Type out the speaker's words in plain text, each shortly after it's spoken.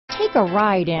Take a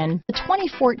ride in the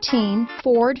 2014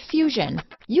 Ford Fusion.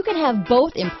 You can have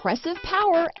both impressive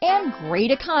power and great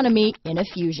economy in a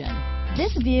Fusion.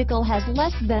 This vehicle has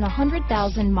less than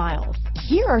 100,000 miles.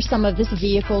 Here are some of this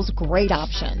vehicle's great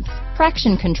options: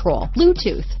 traction control,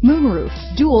 Bluetooth, moonroof,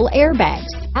 dual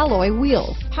airbags, alloy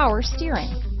wheels, power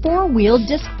steering, four-wheel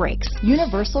disc brakes,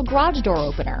 universal garage door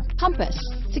opener, compass,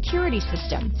 security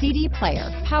system, CD player,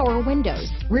 power windows,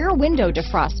 rear window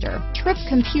defroster, trip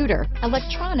computer,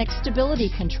 electronic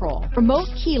stability control, remote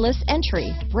keyless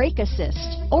entry, brake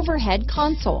assist, overhead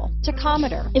console,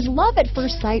 tachometer. Is love at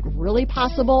first sight really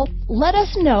possible? Let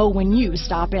us know when you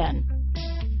stop in.